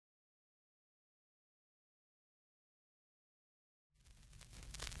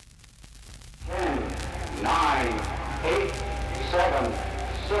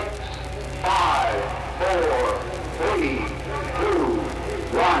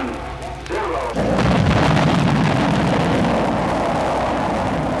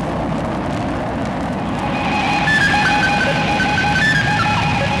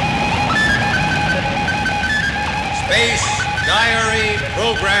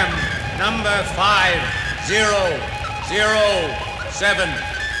number 5007.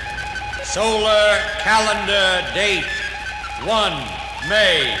 Solar calendar date 1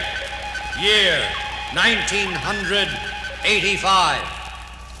 May, year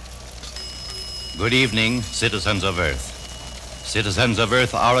 1985. Good evening, citizens of Earth. Citizens of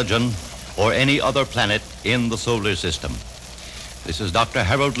Earth origin or any other planet in the solar system. This is Dr.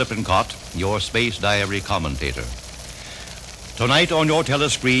 Harold Lippincott, your space diary commentator. Tonight on your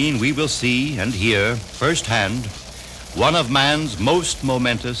telescreen, we will see and hear firsthand one of man's most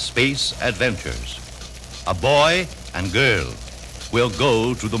momentous space adventures. A boy and girl will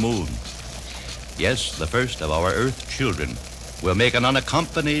go to the moon. Yes, the first of our Earth children will make an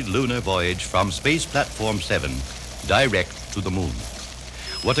unaccompanied lunar voyage from Space Platform 7 direct to the moon.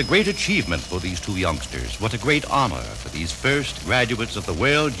 What a great achievement for these two youngsters. What a great honor for these first graduates of the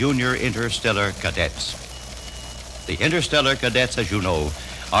World Junior Interstellar Cadets. The Interstellar Cadets, as you know,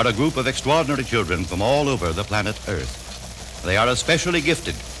 are a group of extraordinary children from all over the planet Earth. They are especially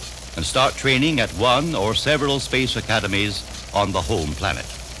gifted and start training at one or several space academies on the home planet.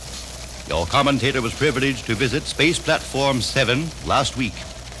 Your commentator was privileged to visit Space Platform 7 last week.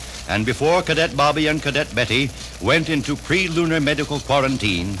 And before Cadet Bobby and Cadet Betty went into pre-lunar medical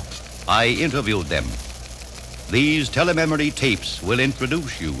quarantine, I interviewed them. These telememory tapes will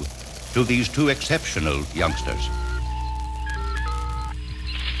introduce you to these two exceptional youngsters.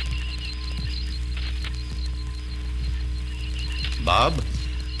 Bob,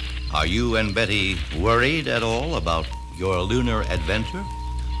 are you and Betty worried at all about your lunar adventure?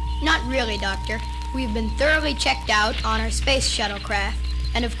 Not really, Doctor. We've been thoroughly checked out on our space shuttlecraft,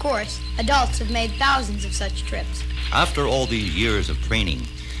 and of course, adults have made thousands of such trips. After all these years of training,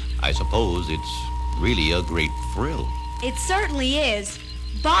 I suppose it's really a great thrill. It certainly is.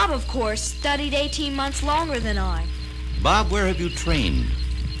 Bob, of course, studied 18 months longer than I. Bob, where have you trained?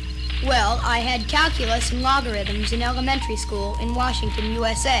 Well, I had calculus and logarithms in elementary school in Washington,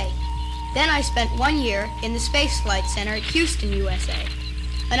 USA. Then I spent 1 year in the Space Flight Center at Houston, USA.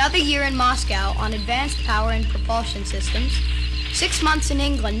 Another year in Moscow on advanced power and propulsion systems. 6 months in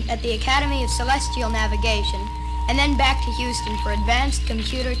England at the Academy of Celestial Navigation, and then back to Houston for advanced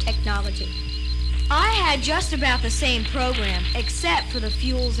computer technology. I had just about the same program, except for the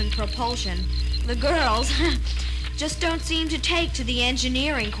fuels and propulsion. The girls just don't seem to take to the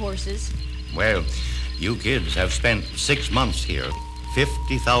engineering courses. Well, you kids have spent 6 months here,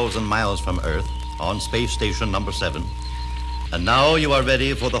 50,000 miles from Earth, on Space Station number 7. And now you are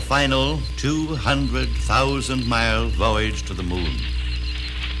ready for the final 200,000-mile voyage to the moon.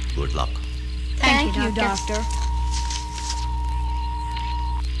 Good luck. Thank you, Doctor.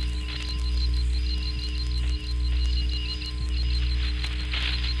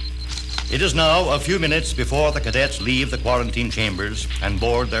 It is now a few minutes before the cadets leave the quarantine chambers and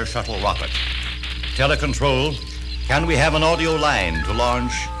board their shuttle rocket. Telecontrol, can we have an audio line to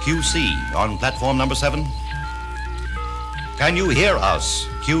launch QC on platform number 7? Can you hear us,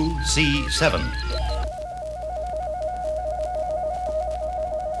 QC7?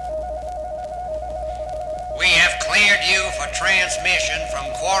 We have cleared you for transmission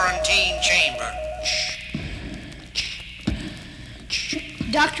from quarantine chamber.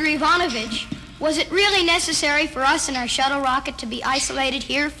 Dr. Ivanovich, was it really necessary for us and our shuttle rocket to be isolated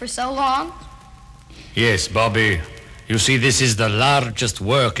here for so long? Yes, Bobby. You see, this is the largest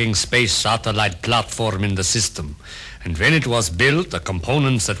working space satellite platform in the system. And when it was built, the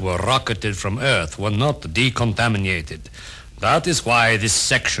components that were rocketed from Earth were not decontaminated. That is why this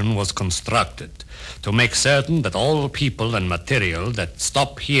section was constructed, to make certain that all people and material that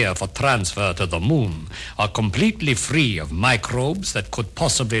stop here for transfer to the moon are completely free of microbes that could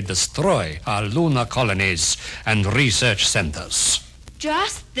possibly destroy our lunar colonies and research centers.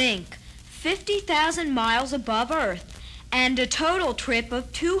 Just think, 50,000 miles above Earth, and a total trip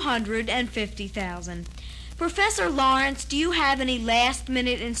of 250,000. Professor Lawrence, do you have any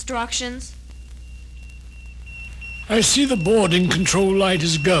last-minute instructions? I see the boarding control light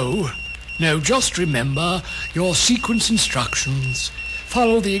is go. Now just remember your sequence instructions.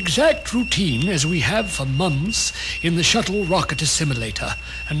 Follow the exact routine as we have for months in the shuttle rocket assimilator.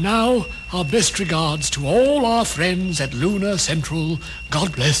 And now, our best regards to all our friends at Lunar Central.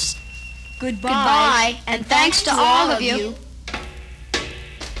 God bless. Goodbye. And thanks to all of you.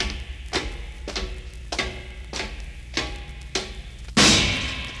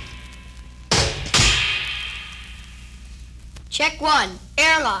 Check 1,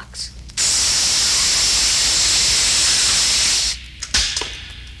 airlocks.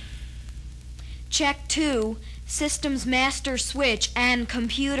 Check 2, systems master switch and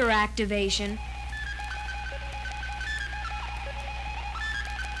computer activation.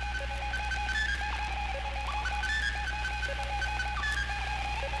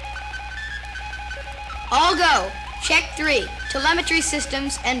 All go. Check 3. Telemetry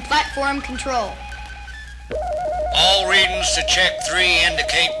systems and platform control. All readings to check 3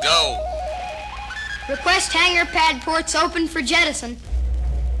 indicate go. Request hangar pad ports open for jettison.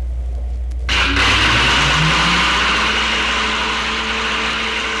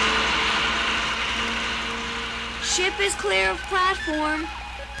 Ship is clear of platform.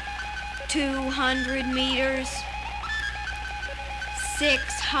 200 meters.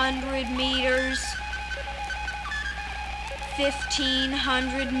 600 meters.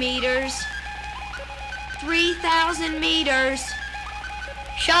 1,500 meters. 3,000 meters.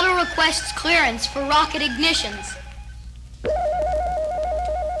 Shuttle requests clearance for rocket ignitions.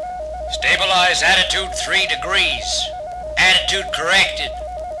 Stabilize attitude 3 degrees. Attitude corrected.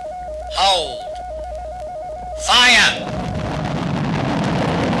 Hold. Fire!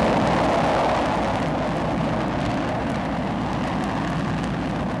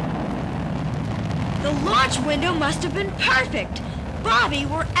 The launch window must have been perfect. Bobby,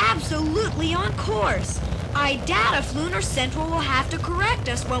 we're absolutely on course. I doubt if Lunar Central will have to correct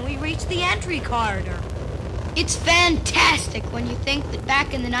us when we reach the entry corridor. It's fantastic when you think that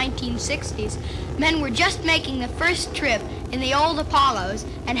back in the 1960s, men were just making the first trip in the old Apollos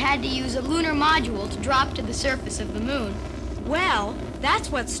and had to use a lunar module to drop to the surface of the moon. Well,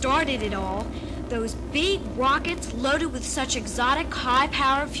 that's what started it all. Those big rockets loaded with such exotic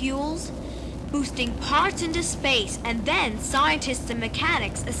high-power fuels, boosting parts into space, and then scientists and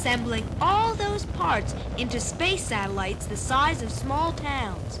mechanics assembling all those parts into space satellites the size of small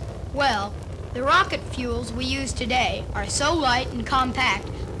towns. Well, the rocket fuels we use today are so light and compact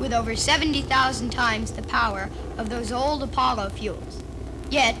with over 70,000 times the power of those old Apollo fuels.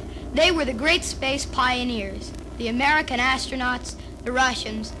 Yet, they were the great space pioneers, the American astronauts, the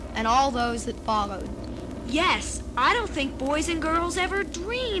Russians, and all those that followed. Yes, I don't think boys and girls ever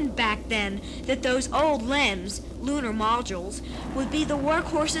dreamed back then that those old LEMs, lunar modules, would be the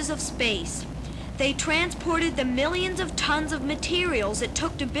workhorses of space. They transported the millions of tons of materials it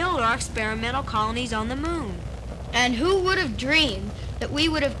took to build our experimental colonies on the moon. And who would have dreamed that we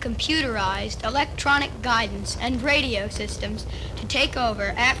would have computerized electronic guidance and radio systems to take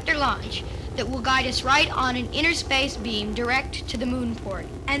over after launch that will guide us right on an inner space beam direct to the moon port.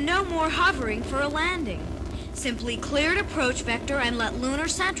 And no more hovering for a landing. Simply cleared approach vector and let Lunar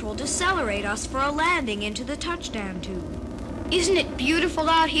Central decelerate us for a landing into the touchdown tube. Isn't it beautiful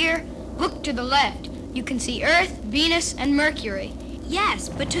out here? Look to the left. You can see Earth, Venus, and Mercury. Yes,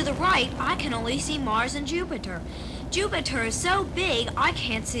 but to the right, I can only see Mars and Jupiter. Jupiter is so big, I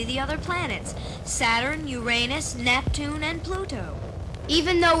can't see the other planets. Saturn, Uranus, Neptune, and Pluto.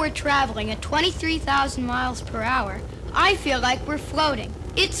 Even though we're traveling at 23,000 miles per hour, I feel like we're floating.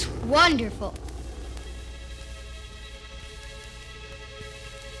 It's wonderful.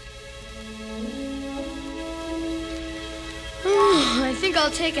 I think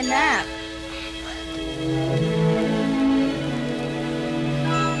I'll take a nap.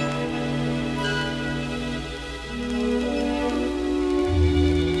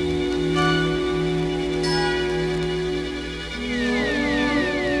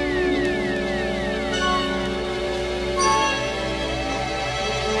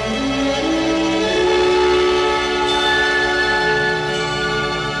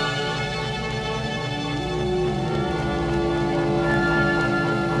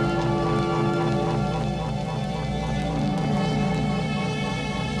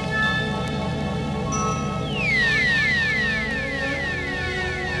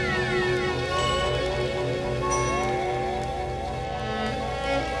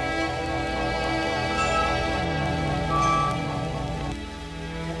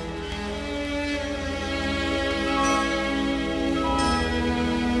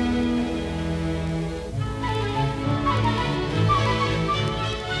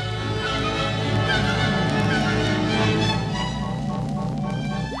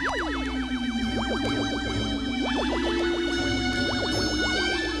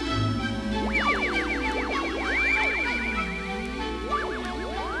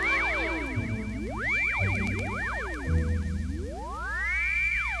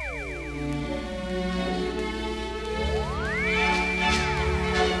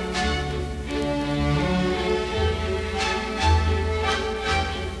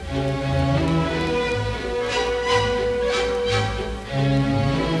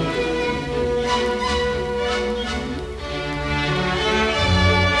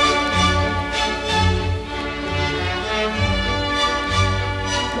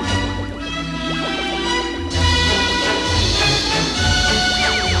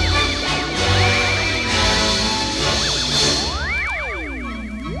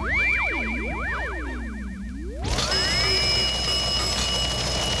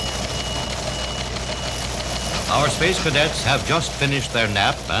 space cadets have just finished their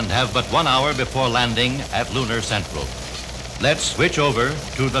nap and have but 1 hour before landing at Lunar Central. Let's switch over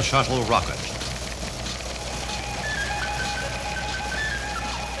to the shuttle rocket.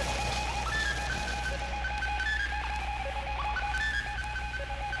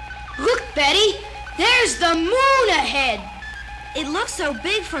 Look, Betty! There's the moon ahead! It looks so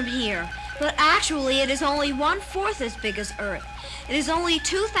big from here, but actually it is only 1/4 as big as Earth. It is only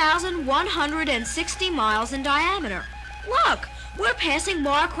 2,160 miles in diameter. Look, we're passing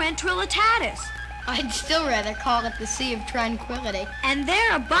Mare Quadrilitatis. I'd still rather call it the Sea of Tranquility. And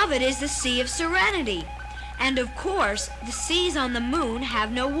there above it is the Sea of Serenity. And of course, the seas on the moon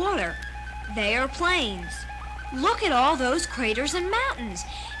have no water. They are plains. Look at all those craters and mountains.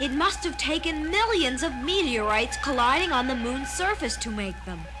 It must have taken millions of meteorites colliding on the moon's surface to make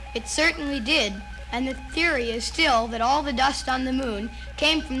them. It certainly did, and the theory is still that all the dust on the moon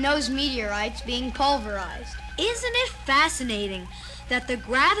came from those meteorites being pulverized. Isn't it fascinating that the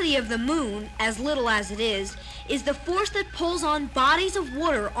gravity of the moon, as little as it is the force that pulls on bodies of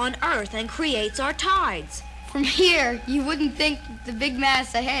water on Earth and creates our tides? From here, you wouldn't think that the big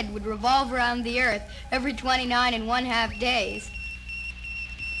mass ahead would revolve around the Earth every 29 1/2 days.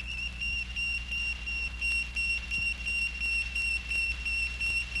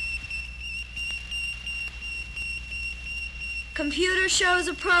 Computer shows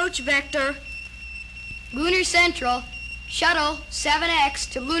approach vector. Lunar Central. Shuttle 7X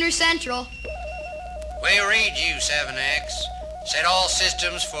to Lunar Central. We read you, 7X. Set all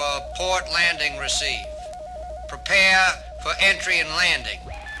systems for port landing receive. Prepare for entry and landing.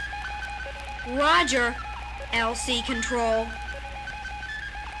 Roger, LC control.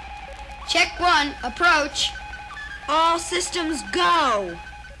 Check 1, approach. All systems go.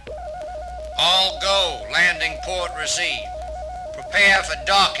 All go, landing port receive. Prepare for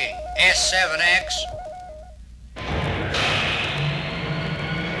docking, S7X.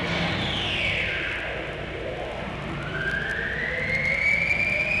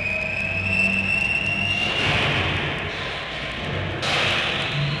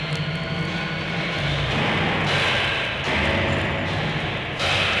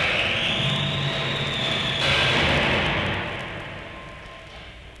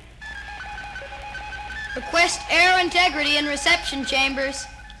 Request air integrity in reception chambers.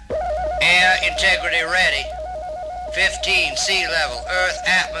 Air integrity ready. 15 sea level, Earth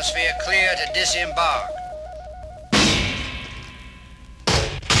atmosphere clear to disembark.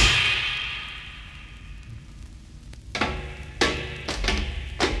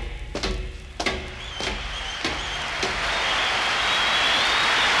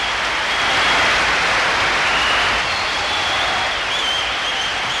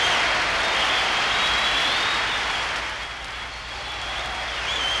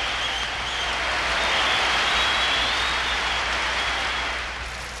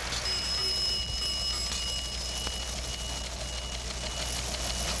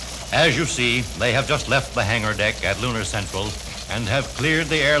 As you see, they have just left the hangar deck at Lunar Central and have cleared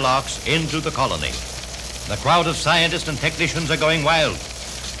the airlocks into the colony. The crowd of scientists and technicians are going wild.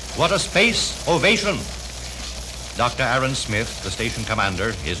 What a space ovation! Dr. Aaron Smith, the station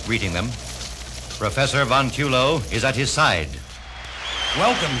commander, is greeting them. Professor Von Tulo is at his side.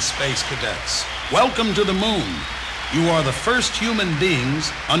 Welcome, space cadets. Welcome to the moon. You are the first human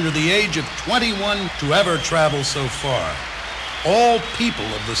beings under the age of 21 to ever travel so far. All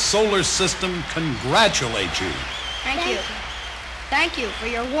people of the solar system congratulate you. Thank you. Thank you for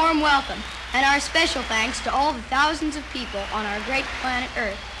your warm welcome, and our special thanks to all the thousands of people on our great planet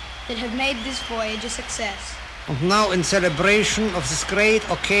Earth that have made this voyage a success. And now, in celebration of this great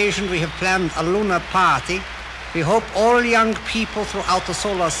occasion, we have planned a lunar party. We hope all young people throughout the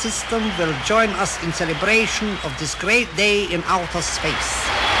solar system will join us in celebration of this great day in outer space.